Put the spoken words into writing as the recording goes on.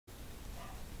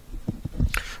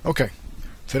Okay,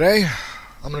 today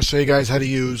I'm going to show you guys how to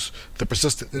use the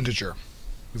persistent integer,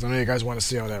 because I know you guys want to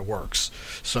see how that works.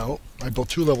 So I built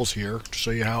two levels here to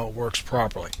show you how it works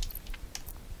properly.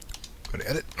 Go to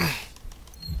edit.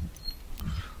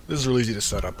 This is really easy to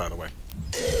set up, by the way.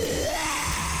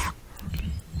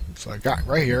 So I got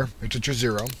right here integer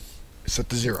 0 is set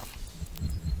to 0.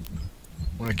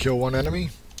 When I kill one enemy,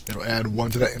 it'll add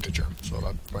 1 to that integer. So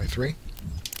I'll by 3.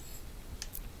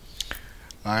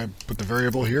 I put the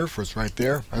variable here for it's right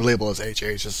there. I label it as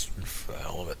HH just for the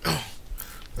hell of it.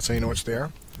 That's how you know it's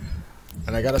there.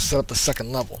 And I got to set up the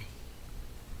second level.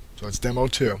 So it's demo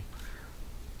 2.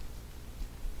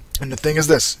 And the thing is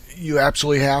this, you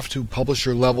absolutely have to publish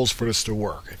your levels for this to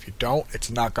work. If you don't, it's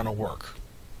not going to work.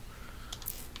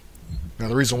 Now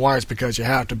the reason why is because you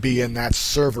have to be in that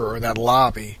server or that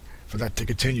lobby for that to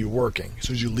continue working. As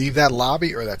soon as you leave that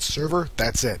lobby or that server,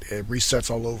 that's it. It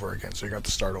resets all over again, so you got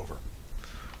to start over.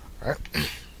 Alright.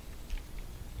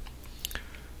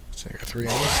 So I got 3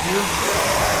 enemies here.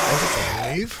 Exit, so I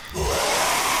can leave.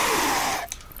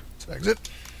 Let's exit.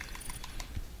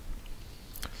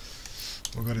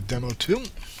 We'll go to demo 2.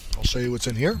 I'll show you what's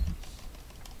in here.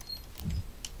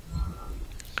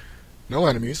 No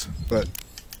enemies, but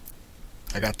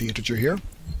I got the integer here.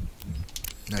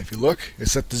 Now if you look,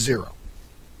 it's set to 0.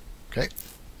 Okay.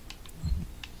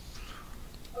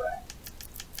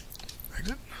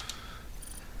 Exit.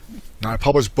 Now I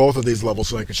published both of these levels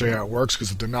so I can show you how it works,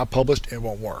 because if they're not published, it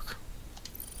won't work.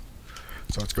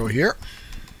 So let's go here.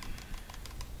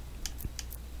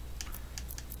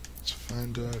 Let's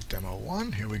find demo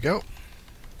 1. Here we go.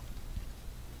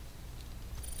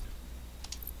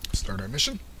 Start our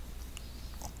mission.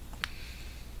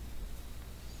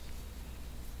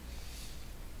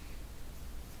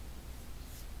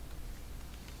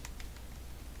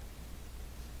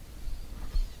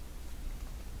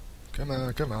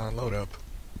 Come on, load up.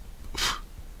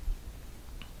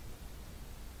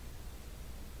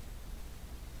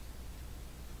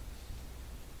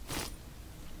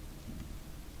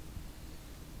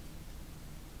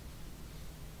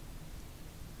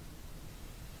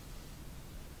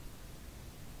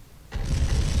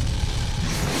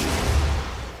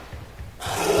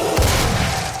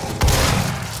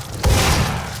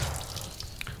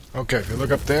 Okay, if you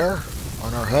look up there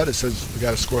on our HUD, it says we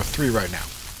got to score 3 right now.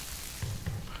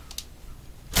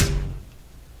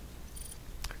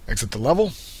 Exit the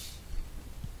level.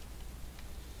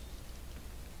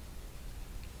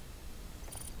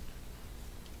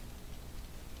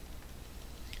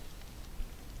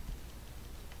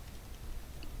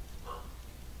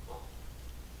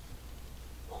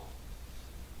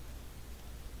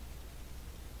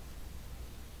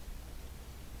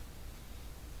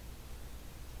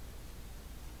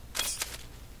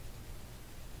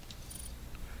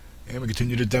 And we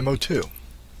continue to demo 2.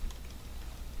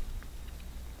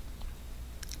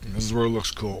 And this is where it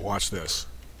looks cool. Watch this.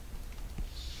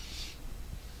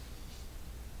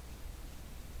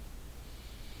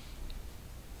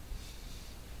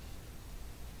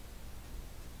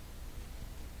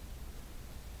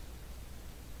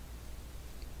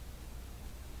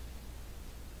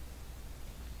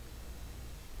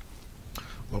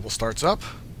 Level starts up.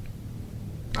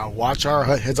 Now watch our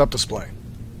heads-up display.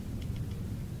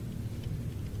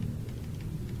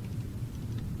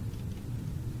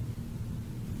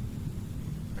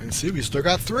 And see, we still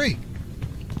got 3.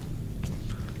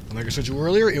 And like I said to you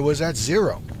earlier, it was at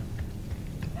 0.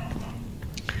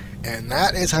 And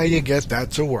that is how you get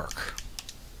that to work.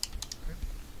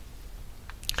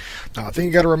 Now, the thing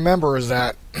you got to remember is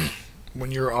that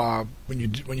when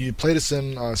you play this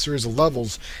in a series of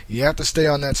levels, you have to stay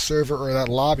on that server or that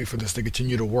lobby for this to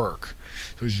continue to work.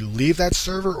 So as you leave that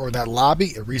server or that lobby,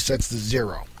 it resets to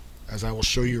 0, as I will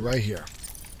show you right here.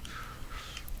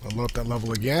 I'll load up that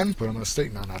level again, but I'm going to stay...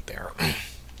 No, not there.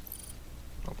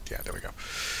 Oh, yeah, there we go.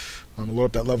 I'm going to load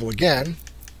up that level again,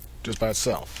 just by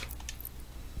itself.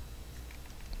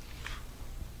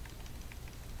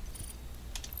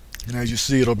 And as you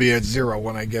see, it'll be at 0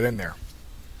 when I get in there.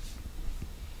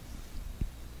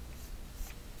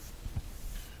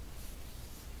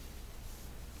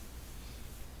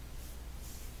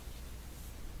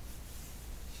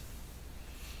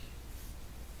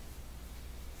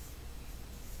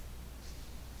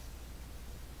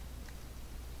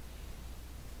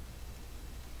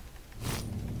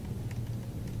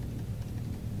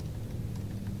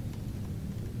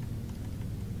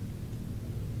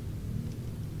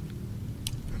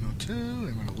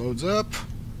 And when it loads up,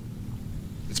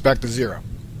 it's back to 0.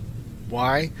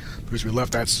 Why? Because we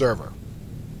left that server.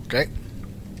 Okay?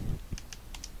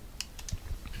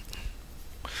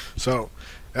 So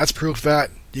that's proof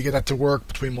that you get that to work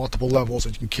between multiple levels,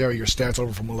 and you can carry your stats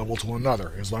over from one level to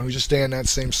another. As long as you stay on that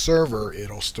same server,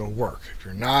 it'll still work. If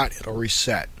you're not, it'll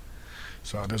reset.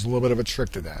 So there's a little bit of a trick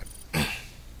to that.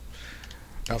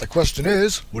 Now the question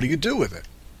is, what do you do with it?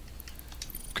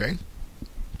 Okay.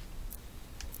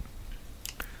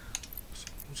 So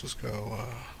let's just go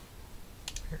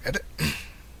here, edit.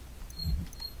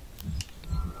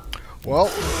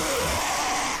 Well,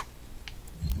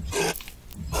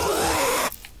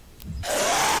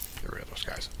 get rid of those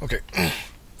guys. Okay.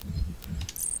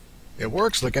 It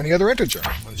works like any other integer.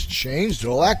 When it's changed,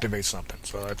 it'll activate something.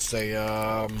 So let's say,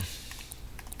 let's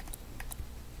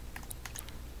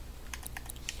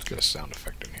get a sound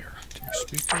effect in here.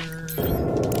 Speaker.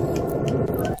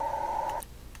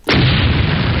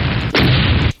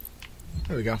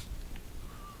 There we go.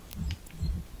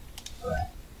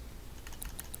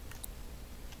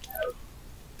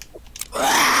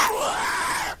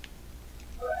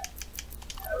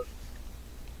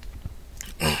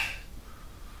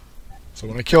 So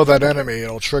when I kill that enemy,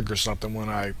 it'll trigger something when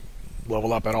I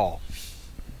level up at all.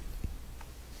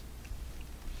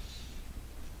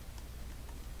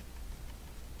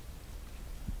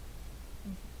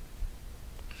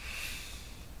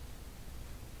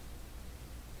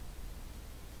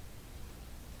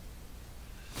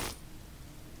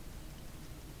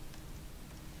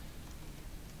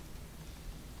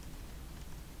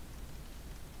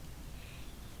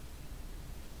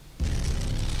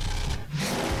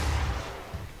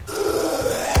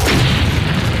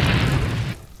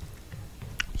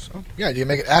 Yeah, you can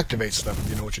make it activate stuff if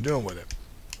you know what you're doing with it.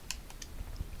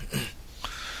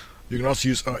 You can also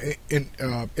use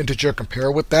integer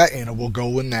compare with that, and it will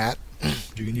go in that.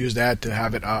 You can use that to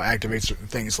have it activate certain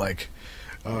things. Like,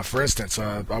 for instance,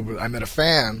 I met a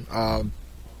fan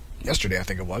yesterday, I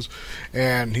think it was,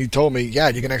 and he told me, yeah,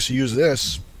 you can actually use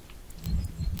this,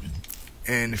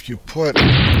 and if you put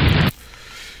like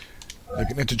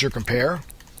an integer compare,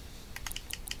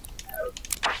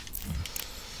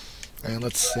 and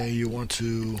let's say you want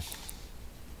to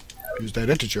use that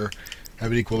integer,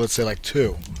 have it equal, let's say, like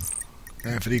 2.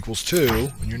 And if it equals 2,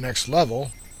 in your next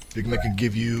level, you can make it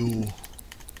give you...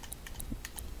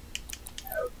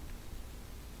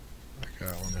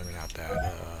 well, maybe not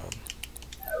that.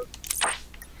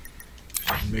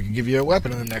 Make it give you a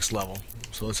weapon in the next level.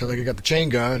 So let's say like you got the chain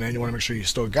gun, and you want to make sure you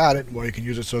still got it. Well, you can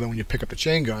use it so that when you pick up the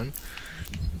chain gun,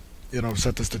 it'll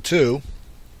set this to 2.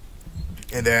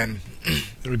 And then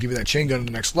it'll give you that chain gun in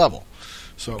the next level.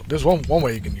 So there's one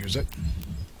way you can use it.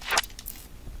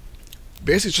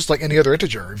 Basically, it's just like any other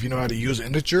integer. If you know how to use an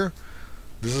integer,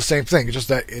 this is the same thing. It's just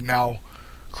that it now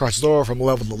crosses over from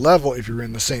level to level if you're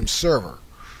in the same server.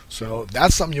 So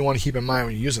that's something you want to keep in mind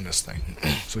when you're using this thing.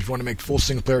 So if you want to make full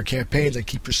single-player campaigns and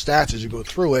keep your stats as you go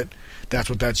through it, that's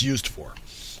what that's used for.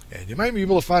 And you might be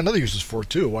able to find other uses for it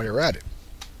too while you're at it.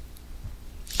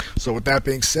 So with that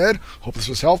being said, hope this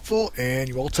was helpful, and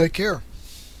you all take care.